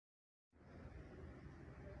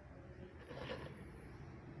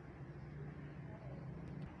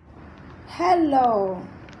Hello,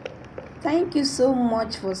 thank you so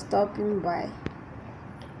much for stopping by.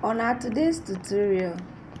 On our today's tutorial,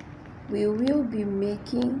 we will be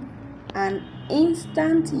making an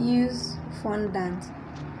instant use fondant.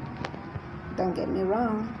 Don't get me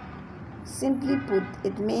wrong, simply put,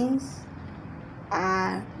 it means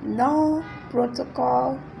a no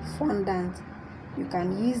protocol fondant. You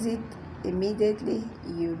can use it immediately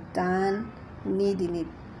you're done needing it.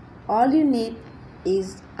 All you need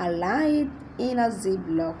is allow it in a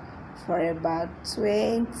ziploc for about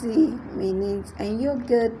 20 minutes and you're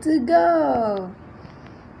good to go.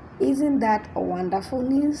 Isn't that a wonderful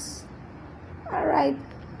news? Alright,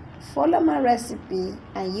 follow my recipe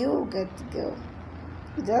and you'll get to go.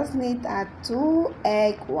 You just need 2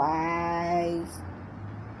 egg whites.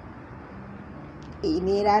 You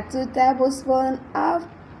need 2 tablespoons of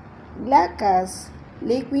glucose,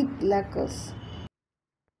 liquid glucose.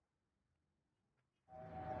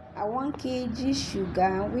 1 kg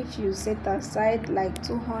sugar, which you set aside like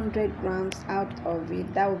 200 grams out of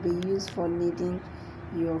it. That will be used for kneading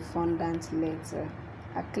your fondant later.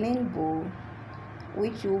 A clean bowl,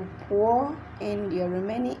 which you pour in your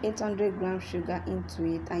remaining 800 gram sugar into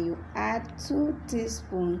it, and you add 2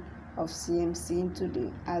 teaspoons of CMC into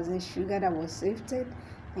the sugar that was sifted,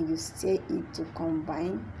 and you stir it to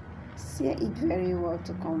combine. Stir it very well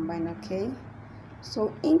to combine. Okay,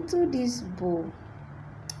 so into this bowl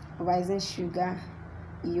of sugar,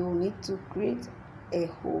 you need to create a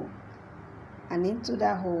hole, and into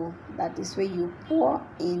that hole, that is where you pour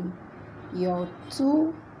in your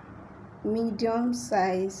 2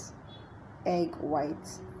 medium-sized egg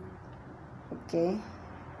whites. Okay,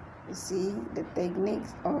 you see the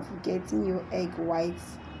techniques of getting your egg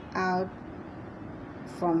whites out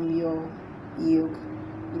from your yolk.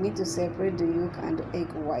 You need to separate the yolk and the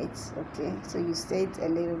egg whites. Okay, so you stir it a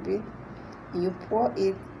little bit, you pour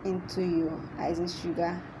it into your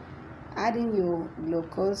sugar, adding your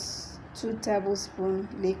glucose, 2 tablespoons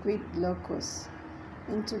liquid glucose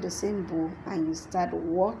into the same bowl, and you start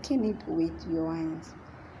working it with your hands.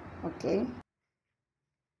 Okay,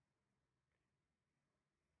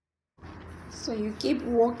 so you keep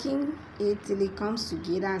working it till it comes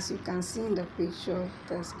together. As you can see in the picture,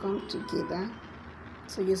 it has come together.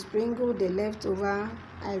 So you sprinkle the leftover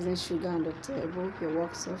sugar on the table, your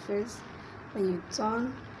work surface. Then you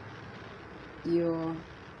turn your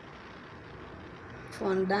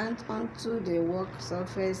fondant onto the work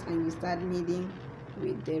surface and you start kneading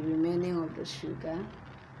with the remaining of the sugar.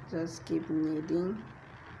 Just keep kneading,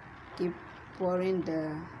 keep pouring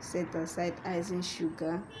the set aside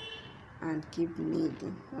sugar and keep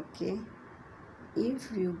kneading. Okay,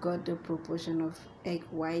 if you got the proportion of egg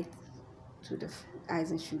white to the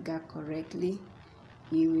sugar correctly,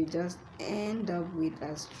 you will just end up with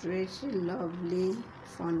a stretchy, lovely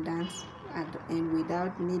fondant at the end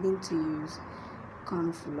without needing to use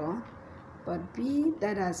corn flour. But be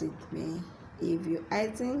that as it may, if your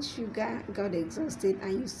sugar got exhausted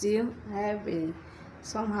and you still have a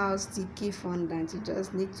somehow sticky fondant, you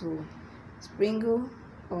just need to sprinkle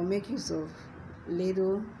or make use of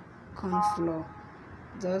little corn flour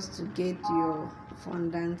just to get your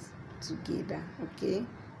fondant together. Okay,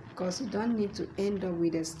 because you don't need to end up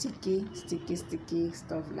with a sticky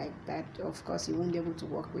stuff like that. Of course, you won't be able to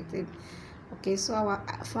work with it. Okay, so our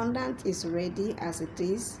fondant is ready as it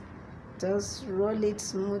is. Just roll it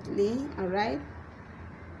smoothly. All right,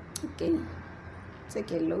 okay,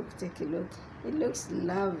 take a look. It looks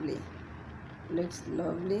lovely.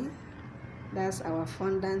 That's our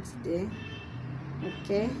fondant there.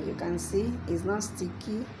 Okay, you can see it's not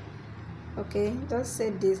sticky. Okay, just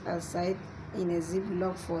set this aside in a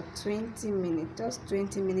ziploc for 20 minutes. Just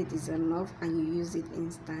 20 minutes is enough, and you use it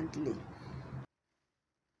instantly.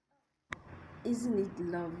 Isn't it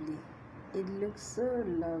lovely? It looks so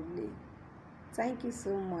lovely. Thank you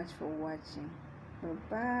so much for watching. Bye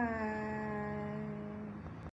bye.